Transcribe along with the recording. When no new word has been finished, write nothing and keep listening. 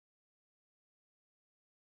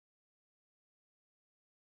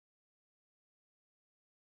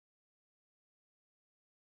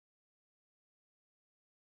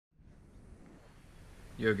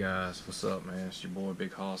Yo guys, what's up, man? It's your boy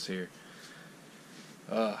Big Hoss here.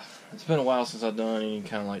 It's been a while since I've done any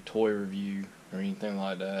kind of like toy review or anything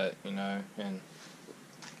like that, you know, and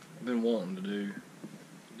I've been wanting to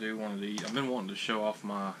do one of these. I've been wanting to show off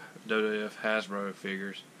my WWF Hasbro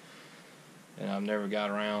figures, and I've never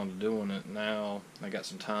got around to doing it. Now I got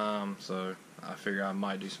some time, so I figure I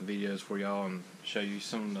might do some videos for y'all and show you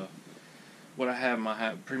some of what I have.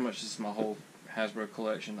 Pretty much this is my whole Hasbro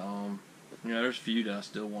collection. You know, there's a few that I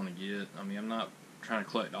still want to get. I mean, I'm not trying to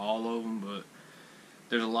collect all of them, but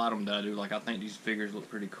there's a lot of them that I do. Like, I think these figures look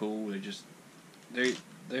pretty cool. They're just,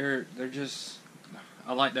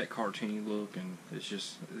 I like that cartoony look, and it's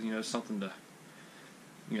just, you know, something to,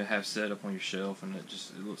 you know, have set up on your shelf, and it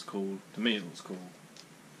looks cool. To me, it looks cool.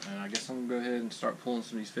 And I guess I'm gonna go ahead and start pulling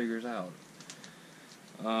some of these figures out.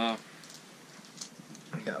 Got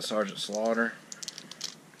Sergeant Slaughter.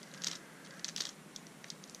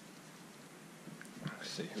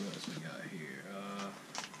 See who else we got here.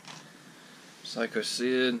 Psycho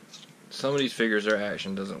Sid. Some of these figures, their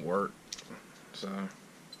action doesn't work. So,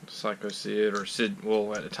 Psycho Sid, or Sid,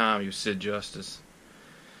 well, at the time he was Sid Justice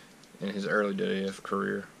in his early WWF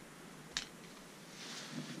career.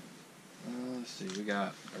 Let's see, we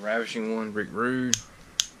got a Ravishing one, Rick Rude.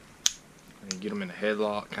 You get him in a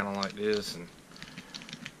headlock, kind of like this, and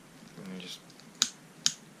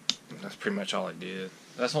that's pretty much all I did.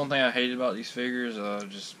 That's one thing I hated about these figures.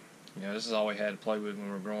 Just, you know, this is all we had to play with when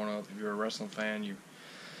we were growing up. If you're a wrestling fan, you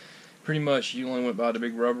only went by the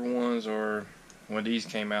big rubber ones, or when these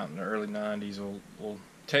came out in the early 90s. Well,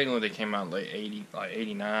 technically they came out in late 80, like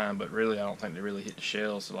 89, but really I don't think they really hit the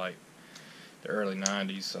shelves till like the early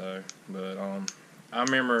 90s. So, but I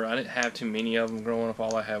remember I didn't have too many of them growing up.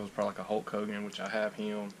 All I had was probably like a Hulk Hogan, which I have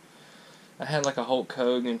him. I had like a Hulk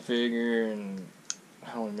Hogan figure, and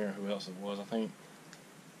I don't remember who else it was.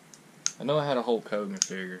 I know I had a Hulk Hogan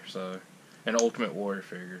figure, so, an Ultimate Warrior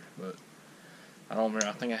figure, but I don't remember.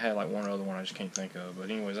 I think I had like one other one I just can't think of.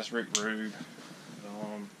 But anyways, that's Rick Rude.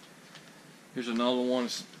 Here's another one.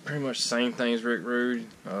 It's pretty much the same thing as Rick Rude.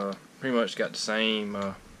 Pretty much got the same.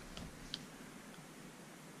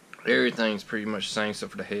 Everything's pretty much the same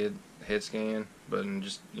except for the head scan, but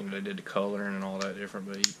just, you know, they did the coloring and all that different.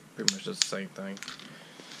 But he pretty much does the same thing.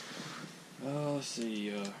 Let's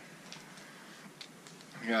see.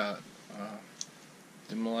 We got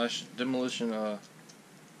Demolition. I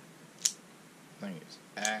think it's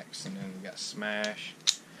Axe, and then we got Smash.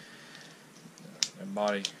 Their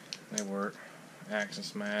body, they work. Axe and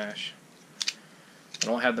Smash. I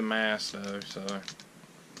don't have the mask though, so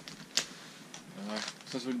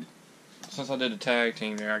since I did the tag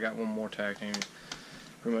team there, I got one more tag team.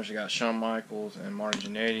 Pretty much I got Shawn Michaels and Marty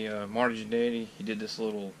Jannetty. Marty Jannetty, he did this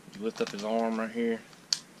little, lift up his arm right here.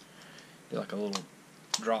 Did like a little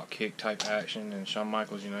drop kick type action, and Shawn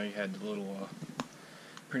Michaels, you know, he had the little,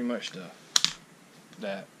 that's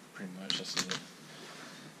it.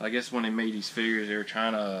 I guess when they made these figures, they were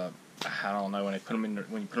trying to, I don't know, when you put them in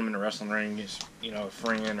the wrestling ring, it's, you know, a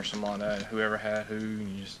friend or something like that, whoever had who,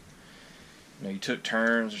 and you just, you know, you took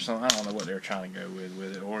turns or something. I don't know what they were trying to go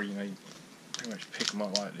with it, or, you know, you pretty much pick them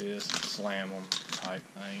up like this and slam them type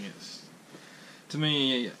thing. It's, to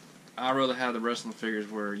me, I'd rather have the wrestling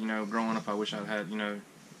figures where, you know, growing up I wish I'd had, you know,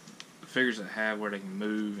 figures that have where they can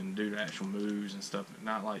move and do the actual moves and stuff,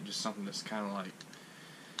 not like just something that's kind of like,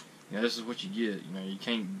 you know, this is what you get. You know, you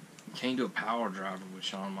can't do a power driver with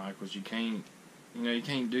Shawn Michaels. You can't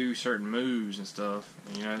do certain moves and stuff.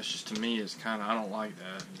 And, you know, it's just, to me, it's kind of, I don't like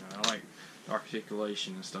that. You know, I like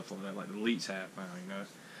articulation and stuff like that, like the elites have now. You know,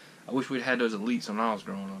 I wish we'd had those elites when I was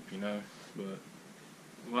growing up. You know, but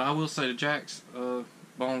well, I will say the Jakks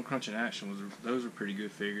Bone Crunching Action those were pretty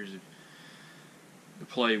good figures to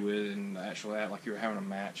play with and actually act like you were having a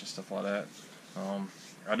match and stuff like that.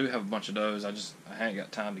 I do have a bunch of those. I haven't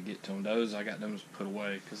got time to get to them. Those, I got them put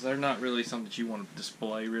away because they're not really something that you want to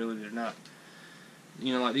display. Really, they're not.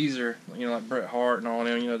 You know, like these are, you know, like Bret Hart and all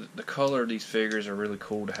them. You know, the color of these figures are really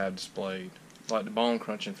cool to have displayed. Like the Bone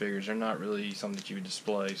Crunching figures, they're not really something that you would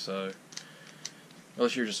display. So,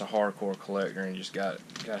 unless you're just a hardcore collector and you just got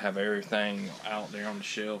to have everything out there on the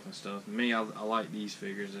shelf and stuff. Me, I like these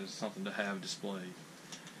figures as something to have displayed.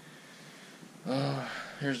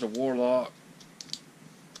 Here's the Warlock.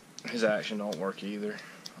 His action don't work either.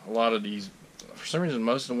 A lot of these, for some reason,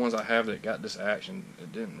 most of the ones I have that got this action,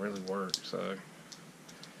 it didn't really work. So,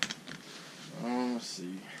 let's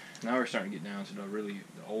see. Now we're starting to get down to the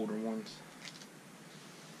older ones.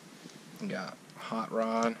 We got Hot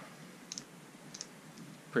Rod.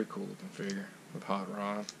 Pretty cool looking figure with Hot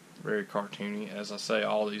Rod. Very cartoony. As I say,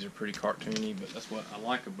 all these are pretty cartoony, but that's what I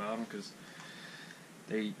like about them, because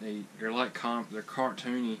they're like they're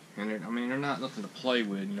cartoony, and they're not nothing to play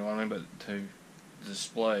with, you know what I mean, but to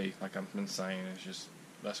display, like I've been saying. It's just,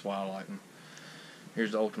 that's why I like them.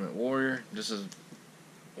 Here's the Ultimate Warrior. This is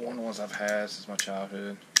one of the ones I've had since my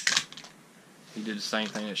childhood. He did the same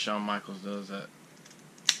thing that Shawn Michaels does, that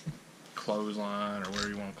clothesline, or whatever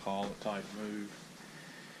you want to call it, type move.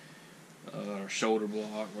 Or shoulder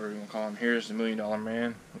block, whatever you want to call him. Here's the $1 Million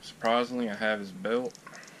Man. Surprisingly, I have his belt.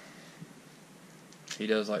 He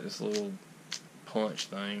does like this little punch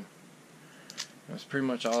thing. That's pretty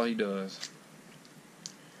much all he does.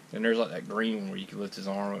 And there's like that green one where you can lift his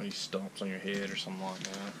arm up and he stomps on your head or something like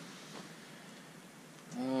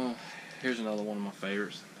that. Here's another one of my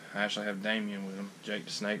favorites. I actually have Damien with him, Jake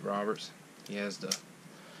the Snake Roberts. He has this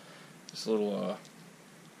little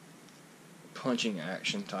punching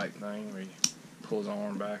action type thing where he pulls his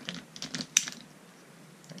arm back and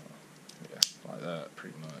yeah, like that,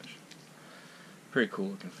 pretty much. Pretty cool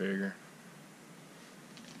looking figure.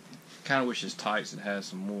 Kind of wish his tights had had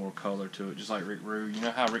some more color to it, just like Rick Rude. You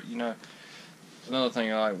know how another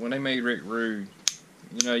thing I like, when they made Rick Rude,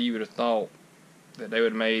 you would have thought that they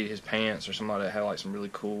would have made his pants or something like that had like some really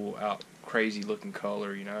cool, crazy looking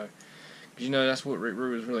color, Because that's what Rick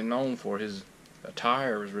Rude was really known for. His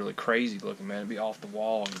attire was really crazy looking, man. It'd be off the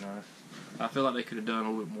wall, I feel like they could have done a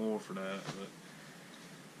little bit more for that, but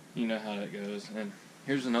you know how that goes. And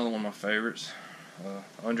here's another one of my favorites,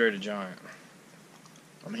 Andre the Giant.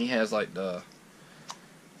 I mean, he has like this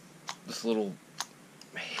little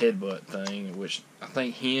headbutt thing, which I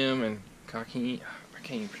think him and I can't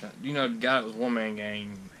even pronounce. The guy that was One Man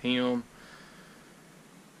Gang, him.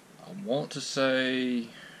 I want to say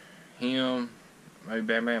him, maybe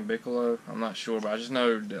Bam Bam Bigelow. I'm not sure, but I just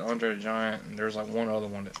know that Andre the Giant, and there's like one other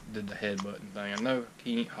one that did the headbutting thing. I know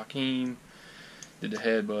Hakeem did the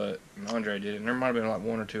headbutt, and Andre did it, and there might have been like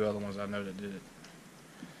one or two other ones I know that did it.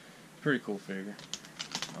 Pretty cool figure,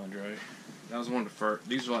 Andre. That was one of the first.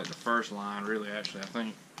 These are like the first line, really. Actually, I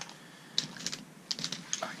think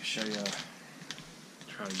I can show you.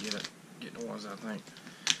 Try to get the ones I think.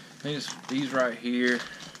 I think it's these right here,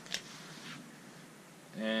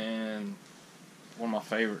 and one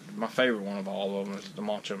of my favorite one of all of them is the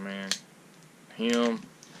Macho Man. Him.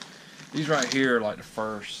 These right here are like the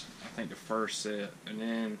first set, and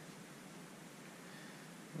then,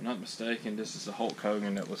 if I'm not mistaken, this is the Hulk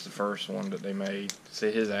Hogan that was the first one that they made.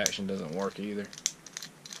 See, his action doesn't work either.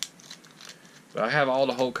 But I have all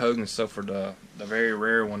the Hulk Hogan stuff for the very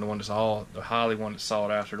rare one, the highly one that's sought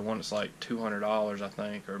after, the one that's like $200, I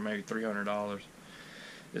think, or maybe $300.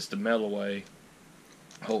 It's the Melloway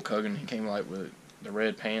Hulk Hogan. He came like with the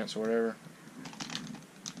red pants or whatever.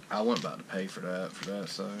 I wasn't about to pay for that,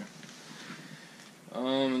 so.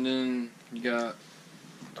 And then you got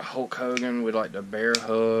the Hulk Hogan with like the bear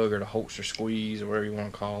hug or the Hulkster squeeze or whatever you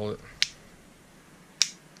want to call it.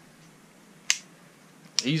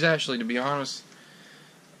 He's actually, to be honest,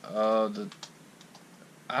 I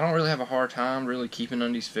don't really have a hard time really keeping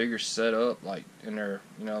on these figures set up like in their,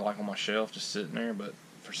 like on my shelf, just sitting there. But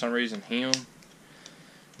for some reason, him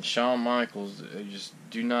and Shawn Michaels, they just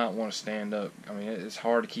do not want to stand up. I mean, it's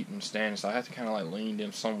hard to keep them standing, so I have to kind of like lean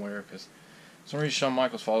them somewhere because for some reason Shawn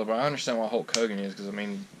Michaels falls. But I understand why Hulk Hogan is, because I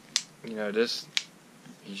mean, it's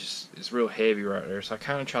real heavy right there. So I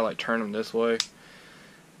kind of try to like turn him this way.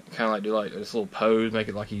 Kind of like do like this little pose, make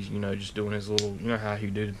it like he's just doing his little, how he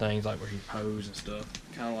do the things like where he pose and stuff,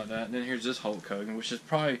 kind of like that. And then here's this Hulk Hogan, which is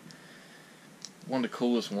probably one of the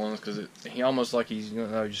coolest ones because he almost like he's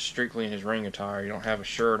just strictly in his ring attire. He don't have a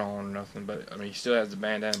shirt on or nothing, but I mean he still has the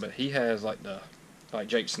bandana, but he has like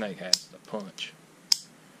Jake Snake has the punch.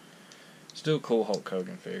 Still cool Hulk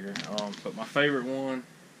Hogan figure. But my favorite one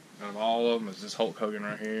out of all of them is this Hulk Hogan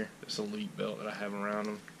right here, this Elite belt that I have around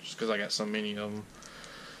him, just because I got so many of them.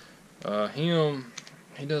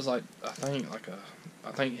 He does like I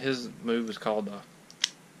think his move is called the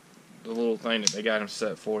little thing that they got him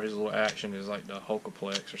set for. His little action is like the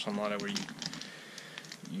Hulkaplex or something like that, where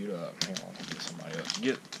you hang on, get somebody else,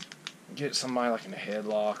 get somebody like in a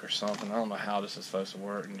headlock or something. I don't know how this is supposed to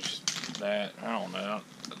work, and just that I don't know.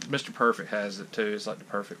 Mr. Perfect has it too. It's like the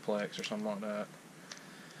Perfect Plex or something like that.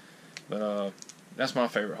 But that's my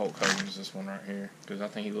favorite Hulk Hogan is this one right here because I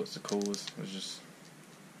think he looks the coolest. It's just,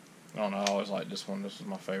 I don't know, I always liked this one. This was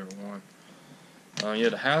my favorite one. Yeah,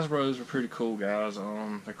 the Hasbros are pretty cool, guys.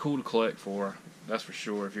 They're cool to collect for, that's for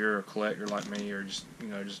sure. If you're a collector like me, or just,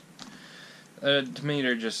 to me,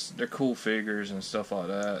 they're cool figures and stuff like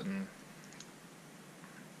that. And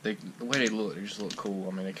the way they just look cool.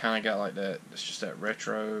 I mean, they kind of got like that. It's just that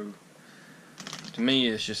retro. To me,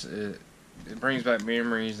 it's just it brings back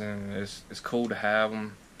memories, and it's cool to have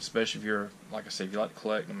them. especially if you're, like I said, if you like to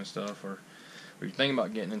collect them and stuff, or you're thinking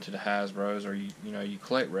about getting into the Hasbros, or you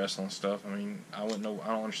collect wrestling stuff. I mean, I don't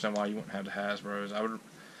understand why you wouldn't have the Hasbros.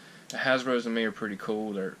 The Hasbros to me are pretty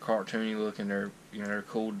cool. They're cartoony looking. They're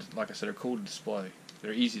cool. Like I said, they're cool to display.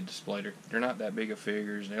 They're easy to display. They're not that big of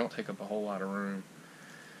figures. They don't take up a whole lot of room.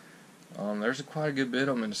 There's quite a good bit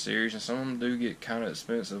of them in the series, and some of them do get kind of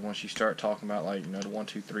expensive once you start talking about, like, the 1,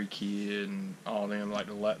 2, 3 Kid and all them, like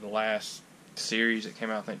the last series that came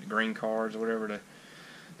out. I think the green cards or whatever.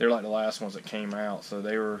 They're like the last ones that came out, so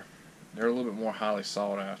they're a little bit more highly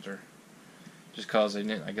sought after. Just cause I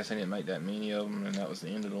guess they didn't make that many of them, and that was the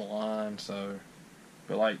end of the line. So,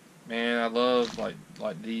 but like, man, I love like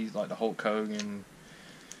these, like the Hulk Hogan,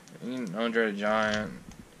 and Andre the Giant.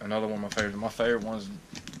 Another one of my favorites. My favorite ones,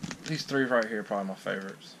 these 3 right here, are probably my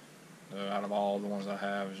favorites. Out of all the ones I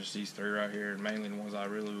have, it's just these 3 right here, mainly the ones I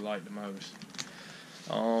really like the most.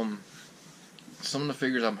 Some of the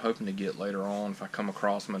figures I'm hoping to get later on, if I come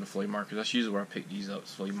across them at the flea market, that's usually where I pick these up,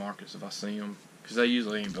 flea markets, if I see them. Because they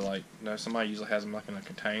usually ain't, but like, somebody usually has them like in a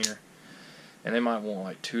container. And they might want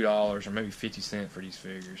like $2 or maybe 50 cents for these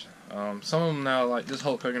figures. Some of them now, like this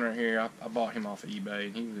Hulk Hogan right here, I bought him off of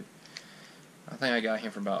eBay. And I think I got him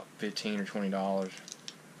for about $15 or $20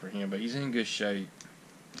 for him, but he's in good shape.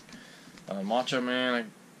 Macho Man,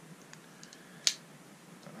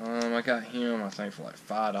 I got him, I think, for like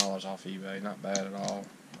 $5 off eBay. Not bad at all.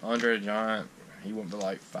 Andre the Giant, he went for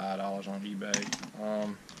like $5 on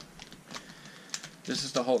eBay. This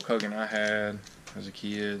is the Hulk Hogan I had as a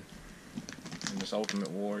kid, and this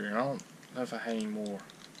Ultimate Warrior. And I don't know if I had any more.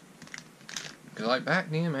 Because, like, back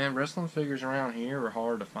then, man, wrestling figures around here were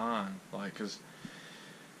hard to find. Like, because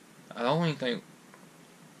I only think,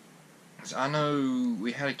 I know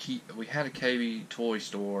we had a KB toy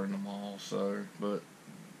store in the mall, so, but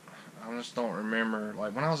I just don't remember.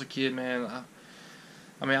 Like, when I was a kid, man,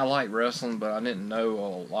 I mean, I liked wrestling, but I didn't know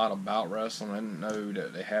a lot about wrestling. I didn't know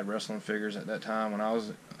that they had wrestling figures at that time. When I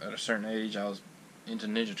was at a certain age, I was into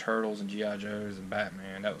Ninja Turtles and G.I. Joes and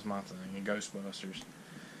Batman. That was my thing, and Ghostbusters.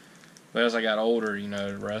 But as I got older,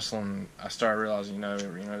 wrestling, I started realizing,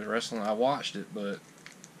 the wrestling, I watched it, but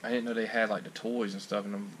I didn't know they had, like, the toys and stuff.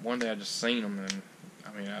 And then one day I just seen them, and,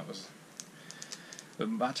 I mean, that was...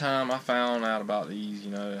 But by the time I found out about these,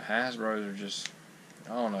 the Hasbros are just,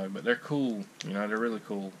 I don't know, but they're cool. They're really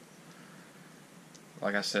cool.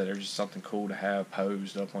 Like I said, they're just something cool to have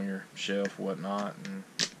posed up on your shelf or whatnot. And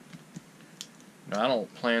I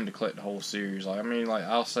don't plan to collect the whole series. Like, I mean, like,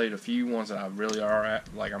 I'll say the few ones that I really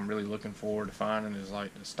I'm really looking forward to finding is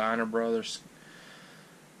like the Steiner brothers,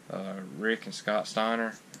 Rick and Scott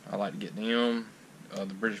Steiner. I like to get them. The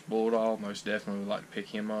British Bulldog, most definitely would like to pick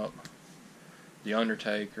him up. The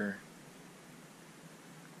Undertaker.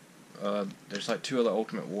 There's like 2 other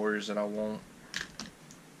Ultimate Warriors that I want.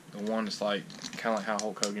 The one that's like kind of like how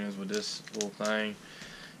Hulk Hogan is with this little thing,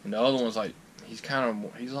 and the other one's like he's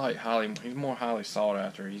more highly sought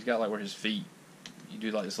after. He's got like where his feet, you do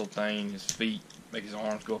like this little thing, his feet make his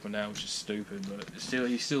arms go up and down, which is stupid, but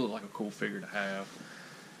he still looks like a cool figure to have.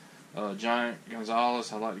 Giant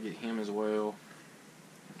Gonzalez, I'd like to get him as well.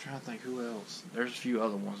 I'm trying to think who else. There's a few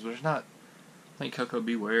other ones, but there's not. I think Coco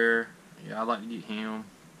Beware. Yeah, I'd like to get him.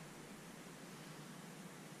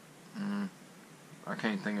 I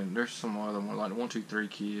can't think of. There's some other one like the 1, 2, 3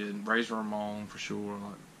 Kid, Razor Ramon for sure.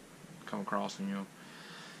 Like come across him,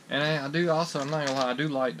 and I do also. I'm not gonna lie. I do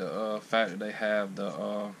like the fact that they have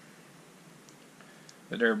the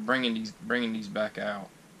that they're bringing these back out.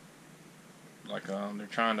 Like they're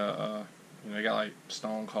trying to they got like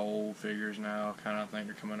Stone Cold figures now. Kind of think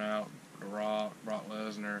they're coming out. The Rock, Brock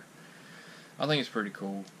Lesnar. I think it's pretty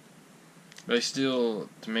cool. But they still,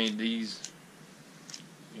 to me, these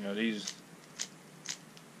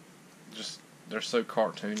just, they're so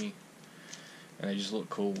cartoony. And they just look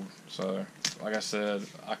cool. So, like I said,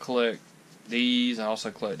 I collect these. I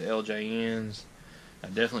also collect the LJNs. I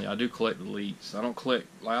do collect the Elites. I don't collect,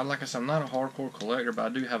 like I said, I'm not a hardcore collector, but I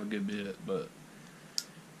do have a good bit. But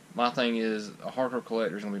my thing is, a hardcore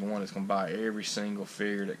collector is going to be the one that's going to buy every single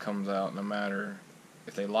figure that comes out, no matter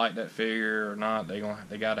if they like that figure or not. They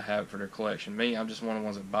got to have it for their collection. Me, I'm just one of the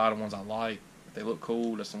ones that buy the ones I like. If they look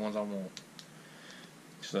cool, that's the ones I want.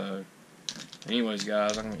 So, anyways,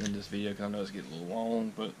 guys, I'm going to end this video because I know it's getting a little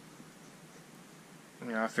long, but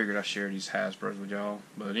I figured I'd share these Hasbros with y'all.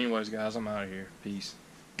 But anyways, guys, I'm out of here. Peace.